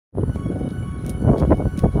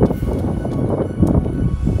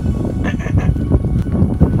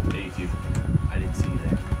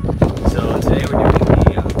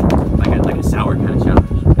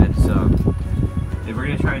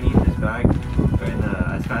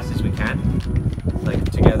fast as we can, like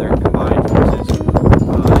together combined forces.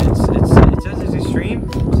 It says it's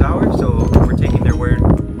extreme sour, so we're taking their word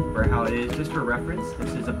for how it is. Just for reference,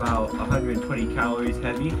 this is about 120 calories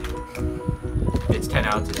heavy. It's 10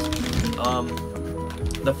 ounces.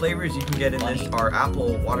 The flavors you can get in this are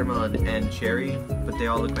apple, watermelon, and cherry, but they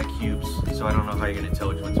all look like cubes, so I don't know how you're gonna tell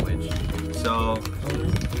which one's which. So,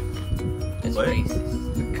 It's what?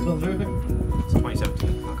 racist. The color? It's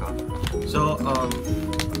 2017. Fuck off. So,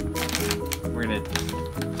 we're gonna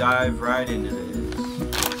dive right into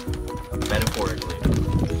this, metaphorically.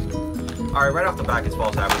 All right, right off the back, it's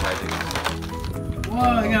false advertising. Whoa,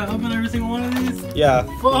 I gotta open every single one of these? Yeah.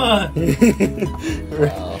 Fuck!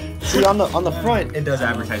 Wow. See, on the front, it does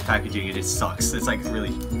advertise packaging, and it sucks. It's like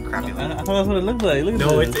really crappy. I thought that's what it looked like. Look at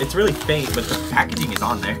No, this. it's really faint, but the packaging is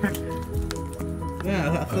on there.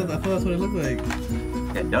 Yeah, I thought that's what it looked like.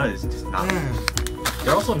 It does, just not. Yeah.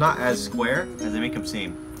 They're also not as square as they make them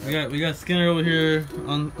seem. We got Skinner over here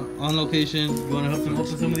on location. You wanna help him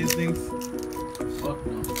open some of these things? Fuck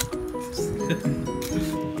no.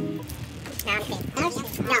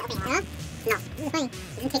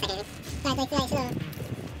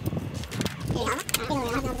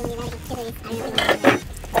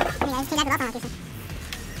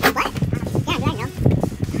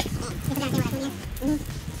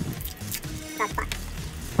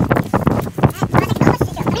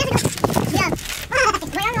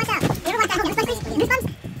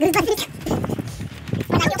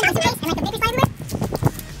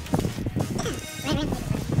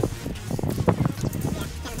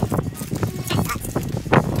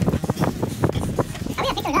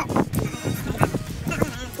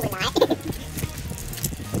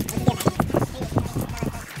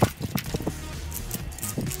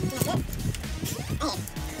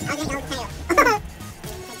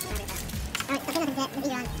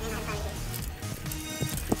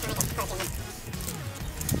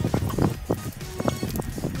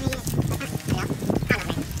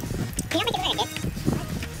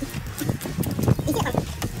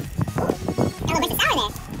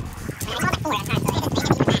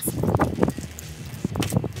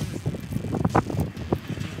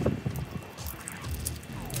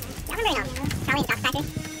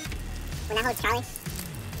 was out there and he started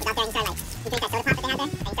like, you drink that soda pop that they had there,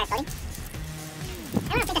 and he started floating. I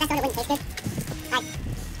don't know if that soda wouldn't taste good. Like, I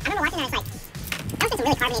remember watching that, it's like, that was just some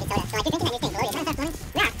really carbonated soda. So like, you're drinking that and you're getting bloated. Isn't that funny?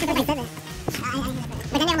 Yeah, it's like,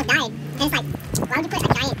 but then they almost died. And it's like, why would you put a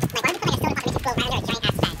giant, like, why would you put like a soda pop that makes you float right under a giant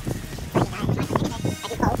ass bag? Like, you die. Like,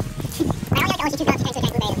 you cold. I don't like the OG2 drugs, you turn into a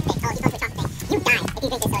giant blueberry thing. Oh, you go to a chocolate thing. You die if you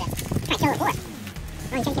drink this soda. I'm trying to kill a boar.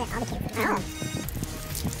 Oh, you can't kill all the kids. Oh.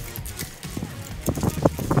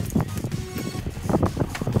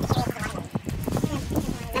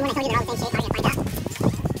 Remember when I told you they're all the same shape? How are you gonna find out?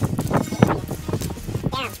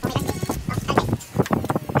 Damn, hold me back. Oh, okay.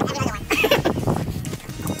 Every other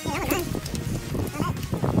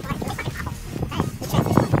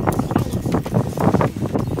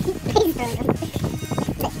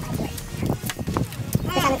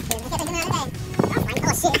one. Yeah, that was nice.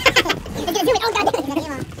 Oh shit. It's gonna do it. Oh god. It's gonna do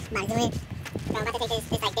it. Might do it. So I'm about to take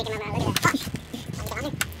this like bacon rubber. Look at that. Fuck. I'm gonna get on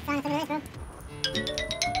it. Some of this, bro.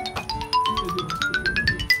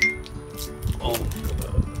 Oh.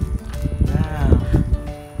 Damn.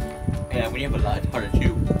 Yeah, when you have a lot, it's hard to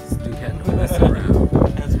chew. This dude had no mess around.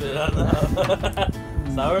 That's bit out now.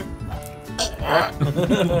 Sour?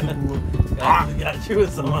 Gotta chew it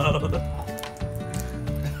somehow.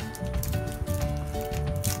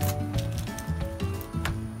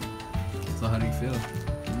 So how do you feel?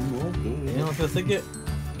 You don't feel sick yet?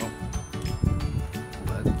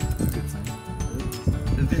 But it's a good sign.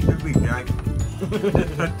 This should be nice.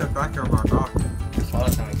 Touch the back of our dog. Oh,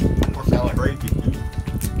 that sounds more sour. Crazy, dude.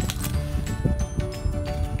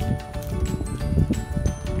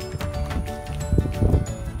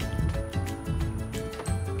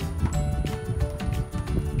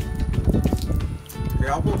 Hey,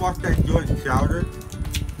 I will watch that joint chowder.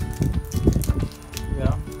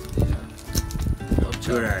 Yeah.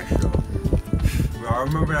 Good ass show. I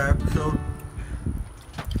remember that episode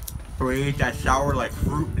where he ate that sour like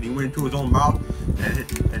fruit and he went into his own mouth and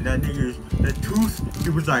that nigga's the tooth, he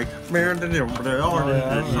was like, man, the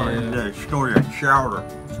story of chowder.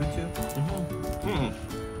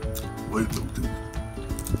 Wait, dude.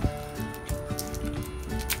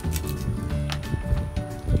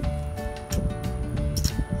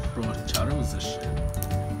 Bro, chowder was the shit.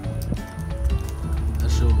 That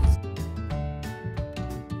show was.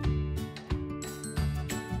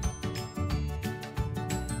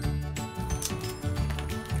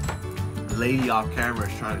 The lady off camera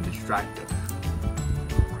is trying to distract us,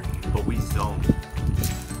 but we zoned.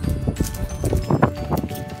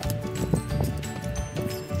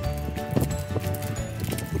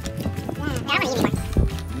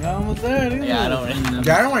 there, dude. Yeah, I don't.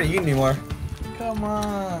 Yeah, I don't want to eat anymore. Come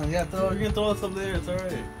on. Yeah, you're gonna throw us up there. It's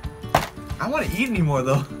alright. I want to eat anymore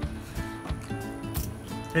though.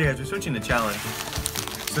 Hey guys, we're switching the challenge.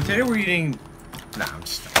 So today we're eating. Nah, I'm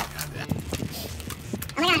just. Oh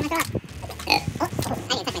my god, I'm gonna throw up. Oh, I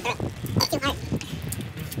didn't touch my throat. It's too hard.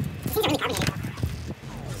 These things are really carbonated though.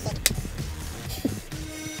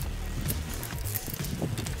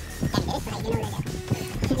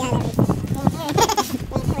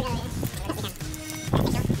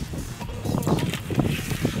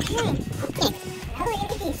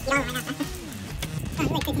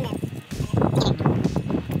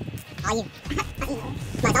 All you. No,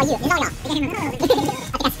 it's all you. This is all y'all. I think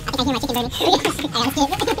I hear my chicken burning. I gotta skip. I guess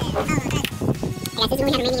this is when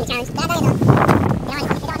we have a mini challenge. You know what?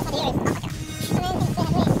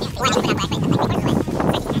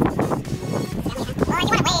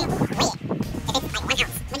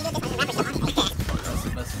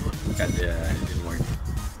 Yeah, it didn't work.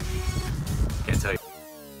 Can't tell you.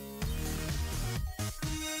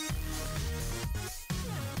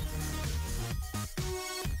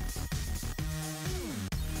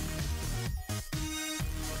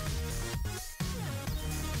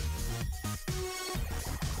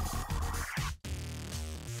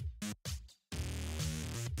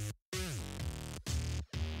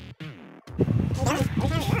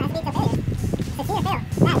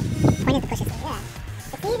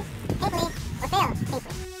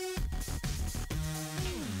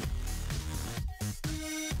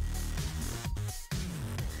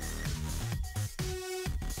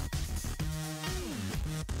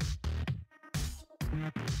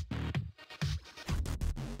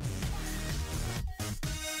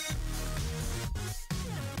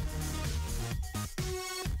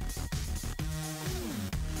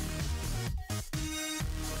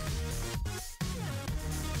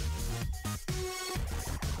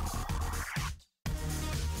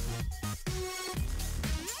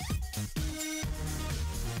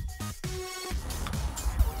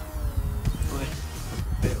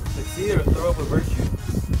 Succeed or throw up a virtue.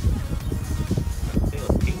 It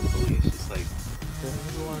feels painfully. It's just like That's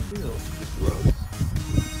what you want to feel. it's gross.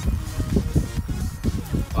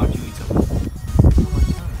 Why'd you eat something?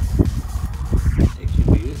 It should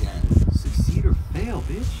be you guys. Succeed or fail,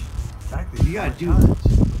 bitch. Exactly. You gotta do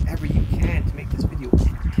whatever you can to make this video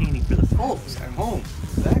entertaining for the folks at home.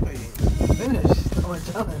 Exactly. Finish. That's my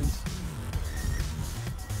challenge.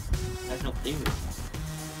 There's no thing.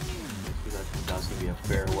 That's gonna be a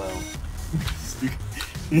farewell.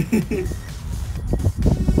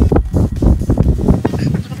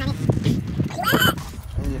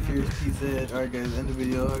 And your Furious Pete said, alright guys, end the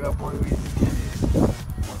video. I got 4 weeks of candies.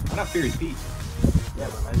 I'm not Furious Pete. Yeah,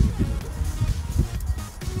 but imagine if you did that.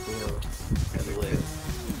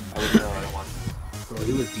 I wouldn't know. I don't want. Bro,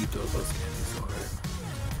 he would deep throw those candies so hard.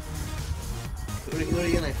 You would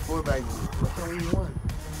have like 4 bags of it. What can we want?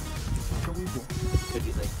 What can we do? Could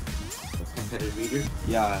be like a competitive eater.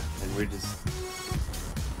 Yeah, and we're just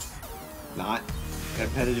not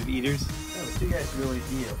competitive eaters. No, 2 guys should really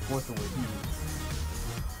eat a 4th one with ease.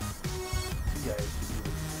 2 guys should eat a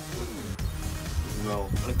 4th one. No.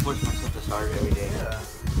 I force myself to starve every day. Yeah.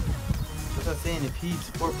 That's what I'm saying. If he eats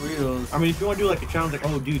 4 burritos, I mean, if you want to do like a challenge, like,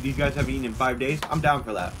 oh, dude, these guys haven't eaten in 5 days, I'm down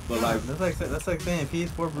for that. But like, that's like saying if he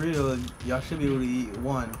eats 4 burritos, y'all should be able to eat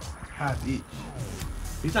 1, half each.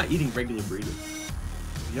 he's not eating regular burritos.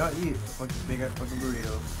 If y'all eat a fucking big ass fucking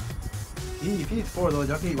burrito. If he eats 4 of those,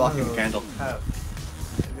 y'all can eat Blocking 1 of the those. candle. Half.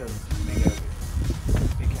 Big ass.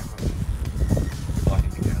 Big camera. You're blocking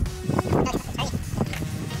the candle.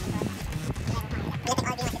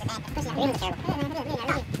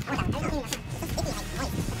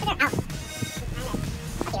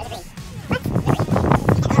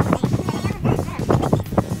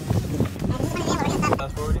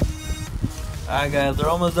 Fast forwarding. Alright guys, they're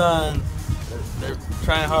almost done. They're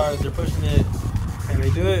trying hard, they're pushing it. Can they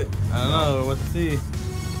do it? I don't know, what to see.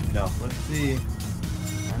 No. Let's see.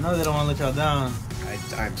 I know they don't want to let y'all down.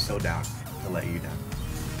 I'm so down to let you down.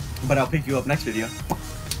 But I'll pick you up next video.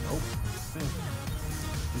 Nope.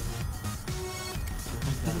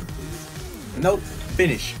 Nope.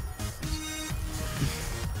 Finish.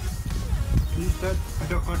 Please, Dad. I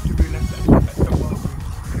don't want to be left out. I don't want to.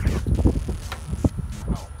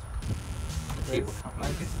 Table count.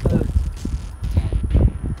 Like it's the 10.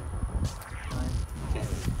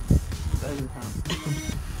 doesn't count.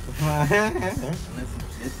 Unless you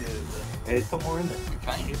get to it. Hey, put more in there. You're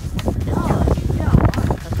trying to.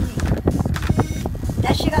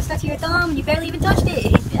 That shit got stuck to your thumb. You barely even touched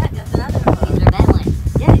it. Yeah, that's another one. These are bad ones.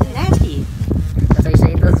 Yeah, these are nasty. That's why you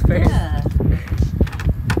should eat those first. Yeah.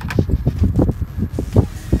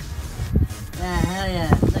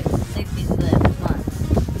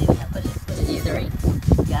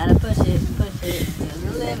 Gotta push it to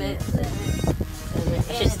the limit.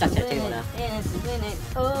 I should stuck to the table now. And to win it.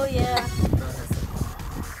 Oh yeah.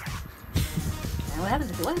 And what happened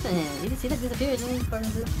to him? You can see that disappeared, didn't he? Spartan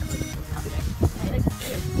Blue.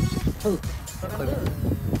 Who? Spartan Blue.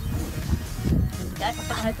 The guy from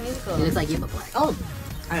fucking High School Musical. He looks like you, but black. Oh!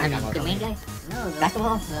 I don't know. The main guy? No, the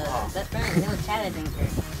Basketball? The best friend. His name was Chad, I think.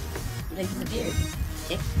 He like disappeared.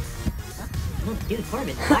 Chick? Oh, dude,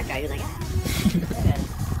 Corbin, the black guy. He was like, ah.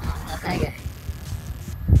 That guy.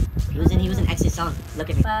 He was in X's song. Look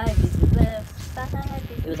at me. 5 pieces left. 5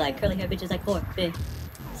 pieces. It was like curly hair bitches like 4, 5, 6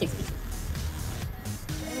 pieces.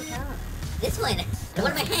 This one. The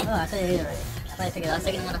one in my hand. Oh, I thought you did it right. I thought I figured I it was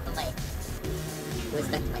out. taking one off the light. It was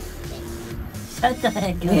stuck to my thing. Shut the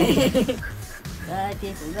heck up. 5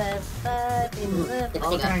 pieces left. 5 pieces left.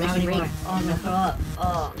 Oh, God, how many more? Oh, no, throw up.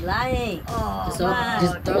 Oh, lying. Oh,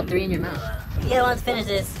 Just throw 3 in your mouth. Yeah, let's finish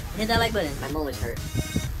this. Hit that like button. My molars hurt.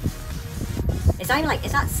 It's not even like,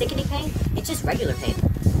 it's not sickening pain. It's just regular pain.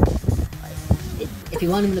 If you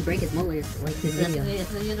want him to break his molars, like this video.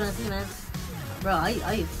 That's what you're gonna see, man. Bro,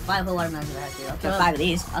 I'll eat 5 whole watermelons if I have to. I'll Throw 5 of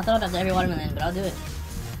these. I'll throw up after every watermelon, but I'll do it.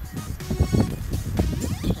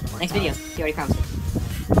 Next video. He already promised it.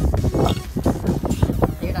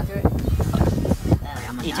 You're not through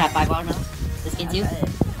it? Each have 5 watermelons. This kid too.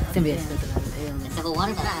 It's gonna be expensive. It's a whole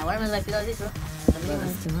watermelon. Nah, watermelon's like $2 each, bro. Bro,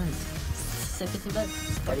 that's too much. So $15.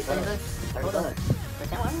 30 $30. bucks. For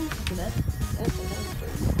 10 watermelons, not too bad.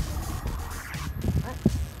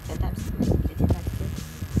 10 times. 15 times 2.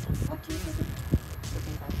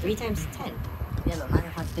 3 times 10. Yeah, but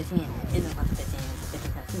mine costs 15. It isn't cost 15. It's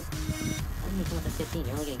 15 times 2. How do you come up with 15?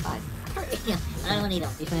 You're only getting 5. I don't want to eat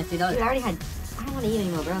them. Each one is $3. Dude, I already had. I don't want to eat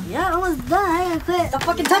anymore, bro. Yeah, almost done. I gotta quit. Stop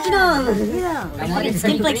fucking touching them! Yeah. I'm fucking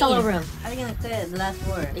skin flakes all over them. How are you gonna quit the last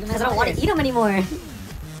 4? Because I don't want to eat them anymore.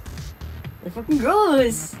 They're fucking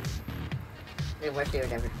gross. They're the worst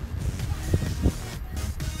food ever.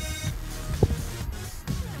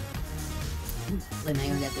 Wait, now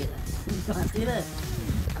you're gonna do that. Let's do that.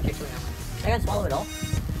 I'm sure chewing on one. I gotta swallow it all.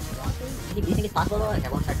 You think it's possible though? Like I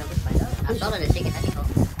won't start something? Find out. I'm swallowing a chicken. That'd be cool.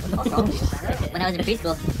 What's wrong with you? When I was in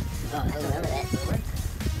preschool. Oh, I don't remember that.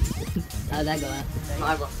 How'd that go out?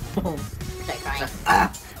 Horrible. I started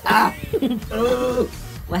crying.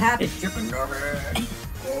 What happened? Dripping over.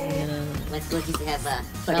 My school used to have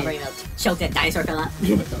strawberry milk. Choked that dinosaur fell out. A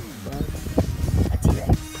T-Rex.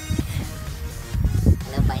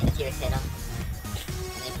 I love biting the T-Rex head off.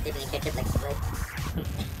 And then dipping in ketchup like split.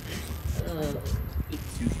 Eat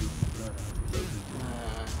sushi.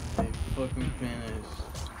 They fucking finished.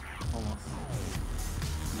 Almost.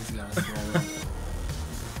 Just gotta swallow.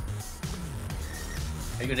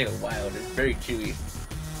 It's gonna take a while. It's very chewy.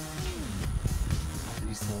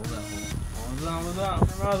 You swallow that whole. What's up?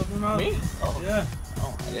 Open your mouth. Me? Oh. Yeah.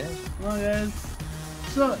 Oh, I guess. Come on, guys.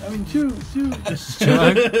 Chew.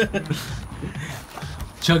 Chug.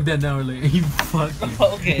 Chug that now or later. You fucking.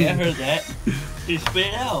 Okay, I heard that. You spit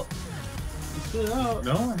it out. Spit it out.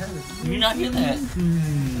 No, I haven't. You not hear that? I'm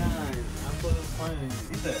so disappointed.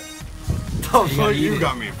 Eat that. Oh, gotta eat it.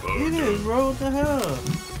 got me Eat it, bro. What the hell?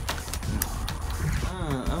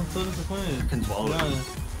 I'm so disappointed. I can swallow Be it. honest.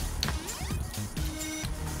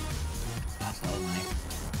 That's all nice.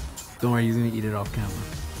 Don't worry, he's gonna eat it off camera.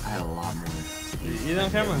 I had a lot more. Eat it on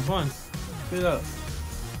camera. Come on. Spit it out.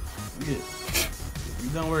 Eat it. You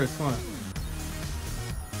done worse. Come on.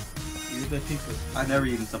 Eat that pizza. I've never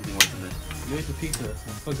eaten something worse than this. You ate the pizza. That's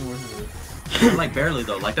fucking worse than this. Like barely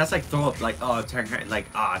though. Like that's like throw up. Like oh, it's like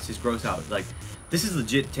it's just gross out. Like this is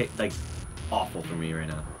legit. Like awful for me right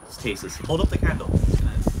now. It's tasteless. Hold up the candle. It's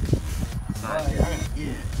not,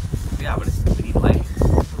 yeah, but it's we need light.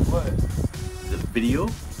 What? The video.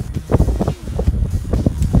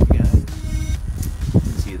 Yeah.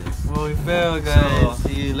 Didn't see this. Well, we failed, guys.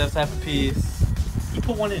 He left half a piece. You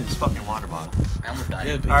put one in his fucking water bottle. I almost died.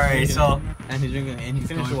 Yeah, All right, so and he's drinking, and he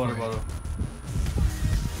finished the water going for bottle.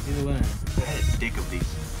 He's a winner. I had a dick of these.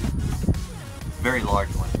 Very large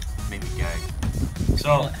one. Made me gag.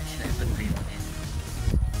 So. I should have put the green one in.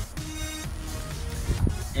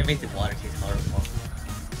 It makes the water taste horrible.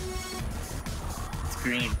 It's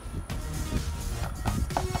green.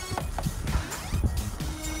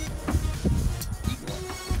 Equal.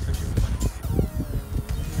 Touch your funny.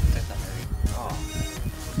 That's not very.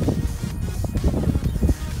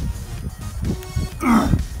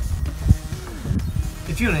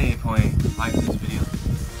 If you at any point like this video,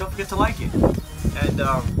 don't forget to like it. And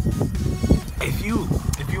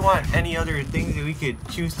if you want any other things that we could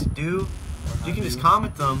choose to do, you can just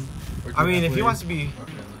comment them. I mean, if you want to be,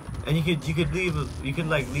 and you could leave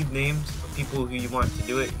like leave names of people who you want to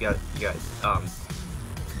do it. You got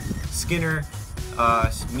Skinner,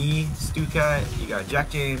 me, Stu Cat, you got Jack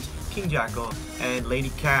James, King Jackal, and Lady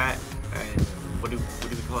Cat, and what do we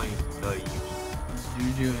call you?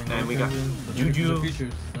 Juju And we got Kevin. Juju. The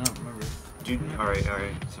features. I don't remember. Alright.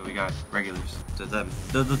 So we got regulars. So the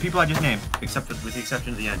people I just named, except with the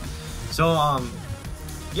exception of the end. So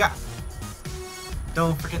yeah.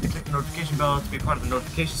 Don't forget to click the notification bell to be part of the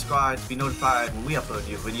notification squad to be notified when we upload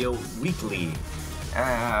your video weekly.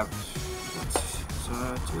 Don't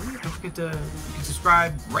forget to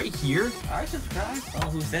subscribe right here. I subscribe. Oh,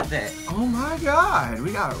 who said that? Oh my God,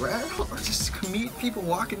 we got just meet people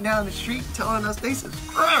walking down the street telling us they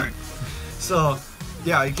subscribe. So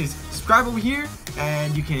yeah, you can subscribe over here,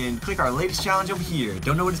 and you can click our latest challenge over here.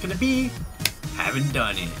 Don't know what it's gonna be? Haven't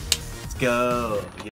done it. Let's go.